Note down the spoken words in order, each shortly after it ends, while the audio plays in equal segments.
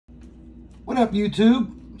What up,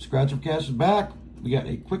 YouTube? Scratch of Cash is back. We got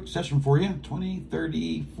a quick session for you. $20,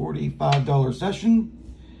 $30, $45 session.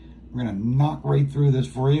 We're going to knock right through this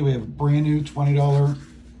for you. We have a brand new $20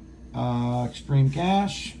 Extreme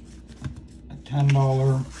Cash, a $10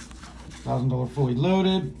 $1,000 fully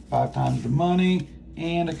loaded, 5 times the money,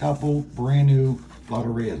 and a couple brand new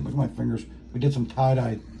Lotterias. Look at my fingers. We did some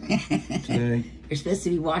tie-dye today. You're supposed to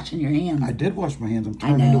be washing your hands. I did wash my hands. I'm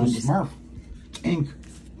turning into a Smurf. It's ink.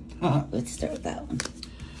 Let's start with that one.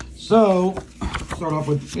 So, start off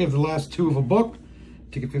with, we have the last two of a book.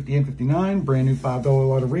 Ticket 50 and 59, brand new $5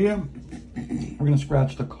 Lotteria. We're going to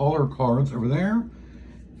scratch the color cards over there.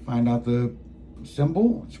 Find out the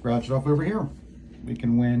symbol, scratch it off over here. We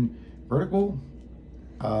can win vertical,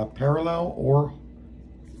 parallel, or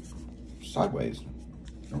sideways,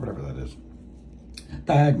 or whatever that is.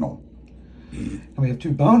 Diagonal. And we have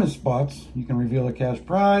 2 bonus spots. You can reveal a cash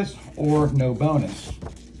prize or no bonus.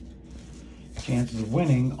 Chances of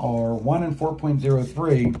winning are 1 in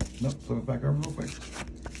 4.03. Nope, flip it back over real quick.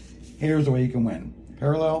 Here's the way you can win.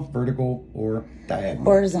 Parallel, vertical, or diagonal.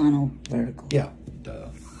 Horizontal, vertical. Yeah, duh.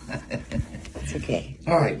 It's okay.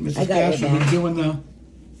 All right, Mrs. Cash will be doing the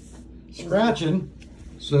scratching.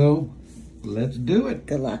 So, let's do it.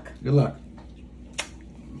 Good luck. Good luck.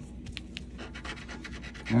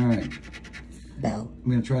 All right. Bell. I'm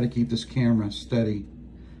going to try to keep this camera steady.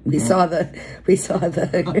 We saw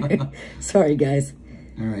the, sorry guys.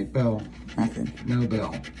 All right, bell. Nothing. No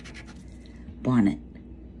bell. Bonnet.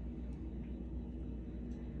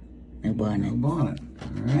 No bonnet. No bonnet.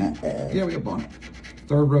 All right. Yeah, we got bonnet.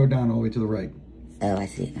 3rd row down all the way to the right. Oh, I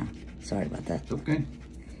see it now. Sorry about that. It's okay.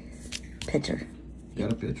 Pitcher.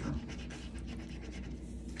 Got a picture.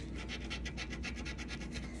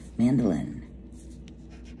 Mandolin.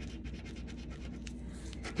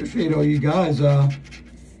 Appreciate all you guys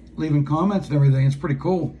leaving comments and everything. It's pretty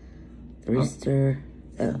cool. Rooster.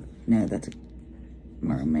 Oh, no, that's a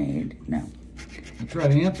mermaid. No. I try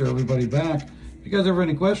to answer everybody back. If you guys ever have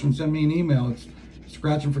any questions, send me an email. It's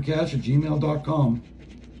scratchingforcash@gmail.com.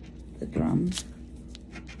 The drums.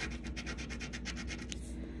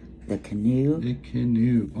 The canoe. The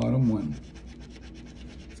canoe, bottom one.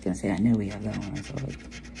 I was going to say, I know we have that one. I saw it.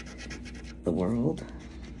 The world.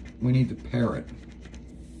 We need the parrot.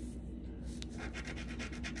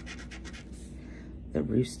 The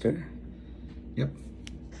rooster. Yep.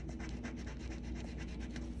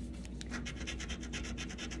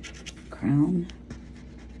 Crown.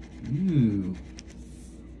 Ooh.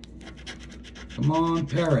 Come on,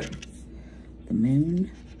 parrot. The moon.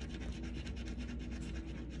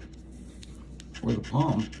 Or the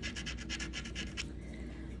palm.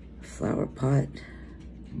 Flower pot.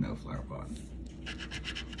 No flower pot.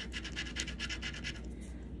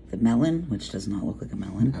 The melon, which does not look like a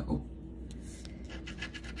melon. No.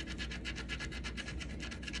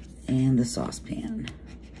 And the saucepan.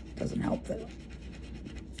 Doesn't help though.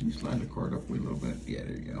 Can you slide the card up a little bit? Yeah,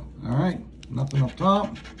 there you go. All right. Nothing up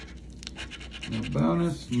top. No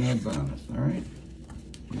bonus. No bonus. All right.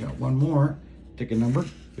 We got one more. Ticket number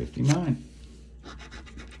 59.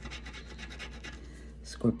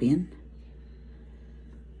 Scorpion.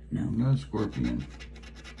 No. No scorpion.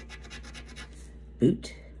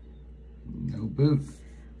 Boot. No boot.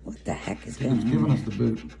 What the heck is going on? It's giving here? us the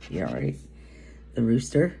boot. Yeah, right. The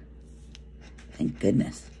rooster. Thank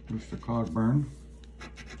goodness. Mr. Cogburn.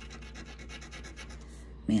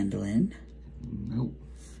 Mandolin. Nope.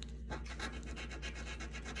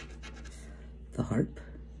 The harp.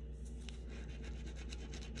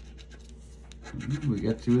 We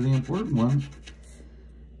got 2 of the important ones.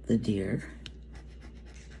 The deer.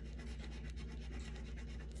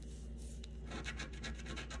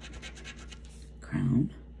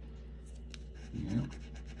 Crown. Yep.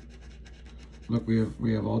 Look,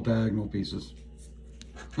 we have all diagonal pieces.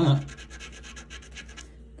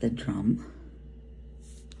 The drum.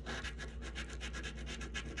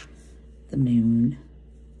 The moon.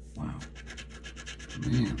 Wow.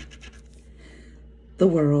 Man. The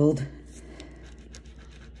world.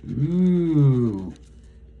 Ooh.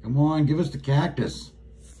 Come on, give us the cactus.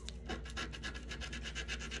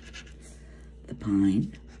 The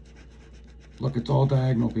pine. Look, it's all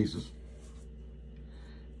diagonal pieces.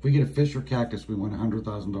 If we get a fish or cactus, we win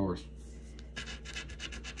 $100,000.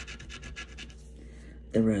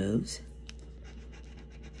 The rose.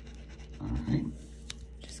 All right.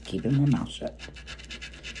 Just keeping my mouth shut.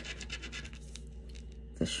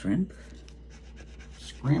 The shrimp.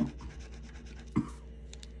 Scrimp.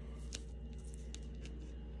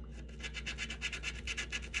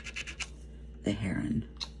 The heron.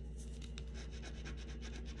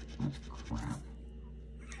 That's crap.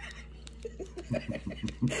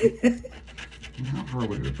 Or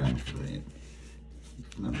would it have been for the...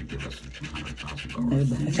 Then they give us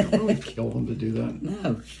 $100,000. It really kill them to do that.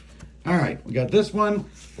 No. All right, we got this one.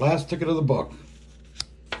 Last ticket of the book.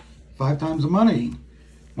 5 times the money.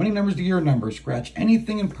 Winning numbers to your number. Scratch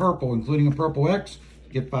anything in purple, including a purple X.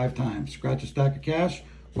 Get 5 times. Scratch a stack of cash.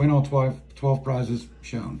 Win all 12 prizes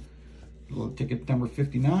shown. Ticket number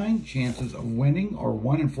 59. Chances of winning are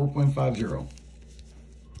 1 in 4.50.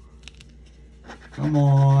 Come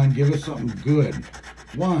on, give us something good.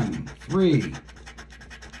 1, 3,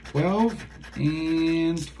 12,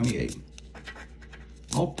 and 28.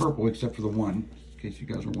 All purple except for the 1, in case you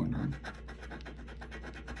guys are wondering.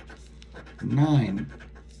 9,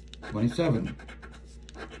 27,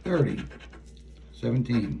 30,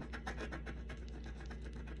 17,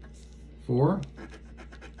 4,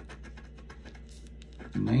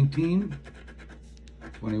 19,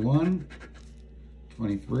 21,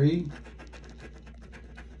 23,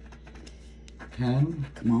 10.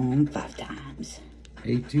 Come on, 5 times.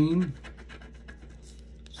 18,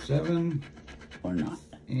 7, Or not.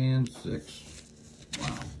 and 6.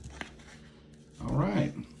 Wow. All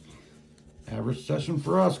right. Average session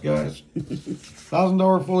for us, guys.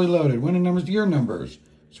 $1,000 fully loaded. Winning numbers to your numbers.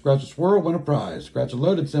 Scratch a swirl, win a prize. Scratch a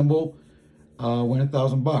loaded symbol, win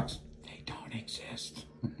 $1,000. They don't exist.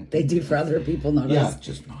 They do for other people, not Yeah, us.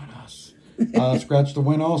 just not us. Scratch the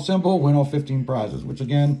win all symbol, win all 15 prizes, which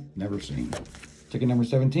again, never seen. Ticket number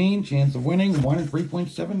 17, chance of winning, 1 in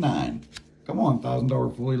 3.79. Come on,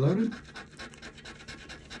 $1,000 fully loaded.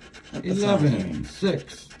 11,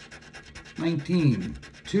 6, 19,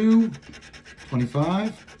 2,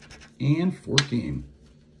 25, and 14.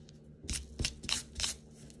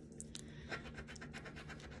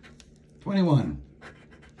 $21.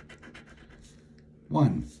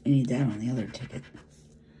 1. You need that on the other ticket.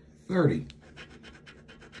 30.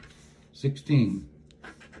 16.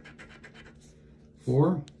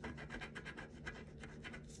 4.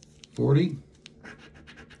 40.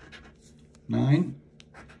 9.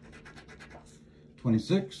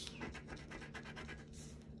 26.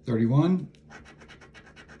 31.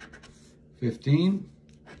 15.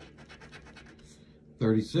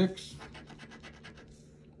 36.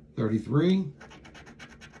 33.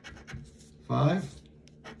 5.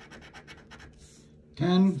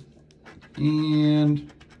 10.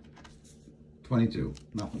 And 22.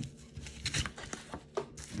 Nothing.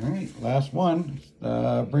 All right, last one.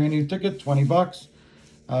 Brand new ticket, 20 bucks.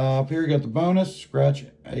 Up here, you got the bonus. Scratch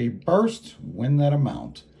a burst, win that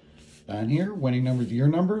amount. Down here, winning numbers to your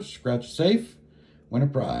numbers. Scratch safe, win a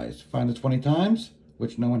prize. Find the 20 times,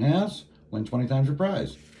 which no one has. Win 20 times your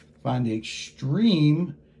prize. Find the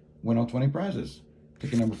extreme, win all 20 prizes.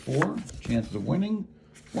 Ticket number 4, chances of winning,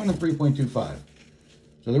 1 in 3.25.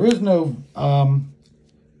 So there is no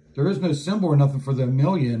symbol or nothing for the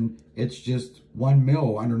million. It's just 1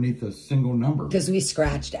 mil underneath a single number. Because we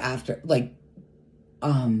scratched after, like,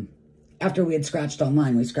 after we had scratched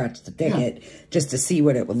online, we scratched the ticket just to see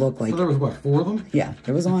what it would look like. So there was, what, 4 of them? Yeah,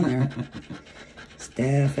 it was on there. It's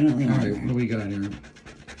definitely All on right, there. what do we got here?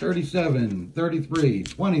 37, 33,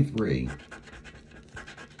 23,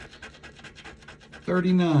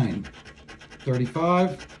 39,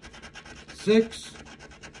 35, 6,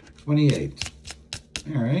 28.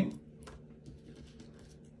 All right.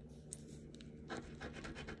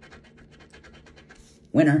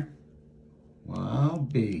 Winner. Wow,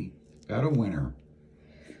 B. Got a winner.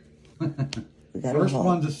 We got First a haul.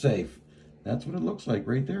 one's a safe. That's what it looks like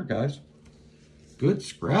right there, guys. Good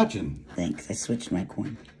scratching. Thanks. I switched my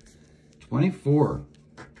coin. 24.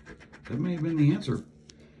 That may have been the answer.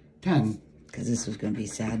 10. Because this was going to be a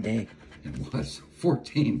sad day. It was.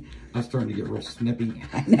 14. I was starting to get real snippy.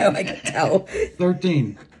 I know, I could tell.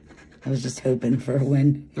 13. I was just hoping for a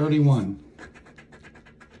win. 31.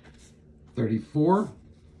 34.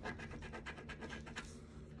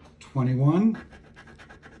 21.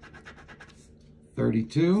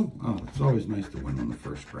 32. Oh, it's always nice to win on the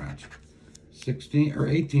first scratch. 16 or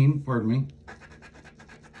 18, pardon me.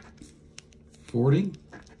 40.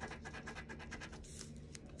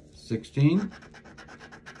 16.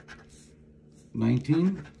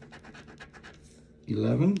 19.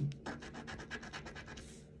 11.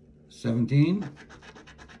 17.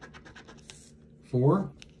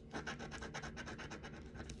 4.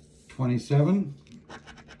 27.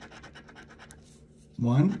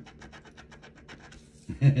 1.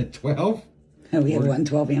 12. We had 1,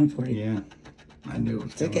 12, and 40. Yeah, I knew it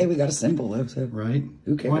was It's okay, we got a symbol though, so. right.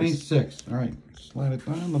 Who cares? 26. All right, slide it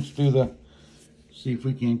down. Let's do the, see if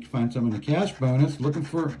we can find some in the cash bonus. Looking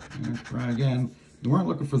for, try again. You weren't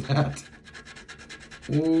looking for that.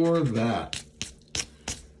 Or that.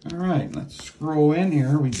 All right, let's scroll in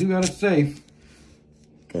here. We do got a safe.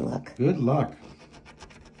 Good luck. Good luck.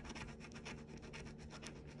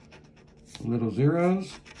 Little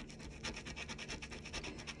zeros.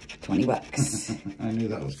 $20. I knew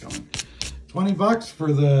that was coming. $20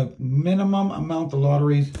 for the minimum amount the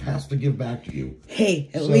lotteries has to give back to you. Hey,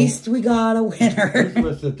 at least we got a winner. Here's the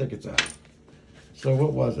list of the tickets out. So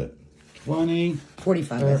what was it? 20?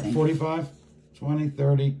 45, I think. 45? 20,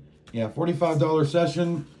 30. Yeah, $45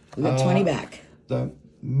 session. We got 20 back. The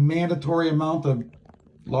mandatory amount the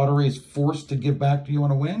lottery is forced to give back to you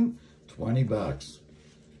on a win, $20.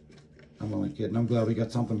 I'm only kidding. I'm glad we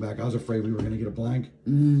got something back. I was afraid we were going to get a blank.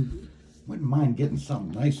 Wouldn't mind getting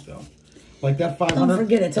something nice, though. Like that 500. Don't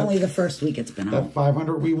forget, it's only the first week it's been out. That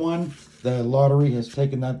 500 we won, the lottery has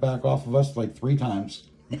taken that back off of us like 3 times.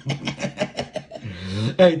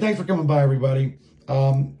 Hey, thanks for coming by, everybody.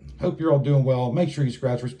 Hope you're all doing well. Make sure you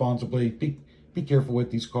scratch responsibly. Be careful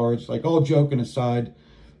with these cards. Like, all joking aside,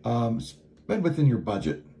 spend within your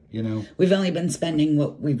budget, you know. We've only been spending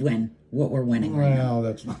what we're winning right now. Well,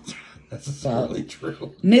 that's not necessarily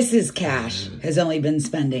true. Mrs. Cash has only been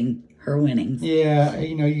spending her winnings. Yeah,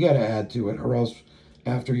 you know, you got to add to it, or else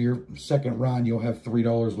after your second run, you'll have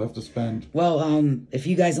 $3 left to spend. Well, if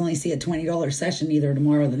you guys only see a $20 session either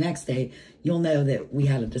tomorrow or the next day, you'll know that we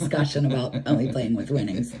had a discussion about only playing with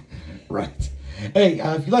winnings. Right. Hey,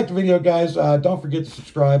 if you liked the video, guys, don't forget to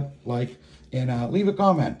subscribe, like, and leave a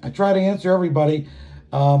comment. I try to answer everybody.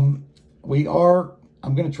 I'm going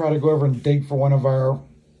to try to go over and dig for one of our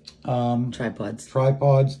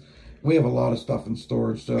tripods. We have a lot of stuff in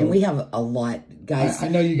storage. So, and we have a lot, guys. I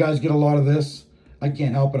know you guys get a lot of this. I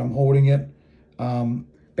can't help it. I'm holding it.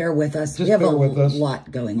 Bear with us. Just we have bear a with us. lot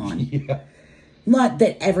going on. Yeah. Not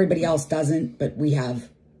that everybody else doesn't, but we have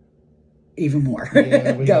even more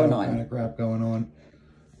Yeah, we going got all on. kind of crap going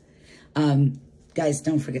on. Guys,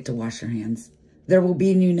 don't forget to wash your hands. There will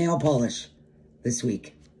be new nail polish this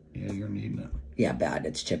week. Yeah, you're needing it. Yeah, bad.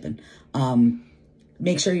 It's chipping.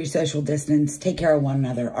 Make sure you social distance. Take care of one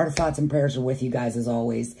another. Our thoughts and prayers are with you guys as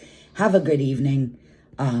always. Have a good evening.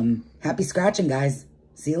 Happy scratching, guys.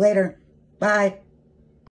 See you later. Bye.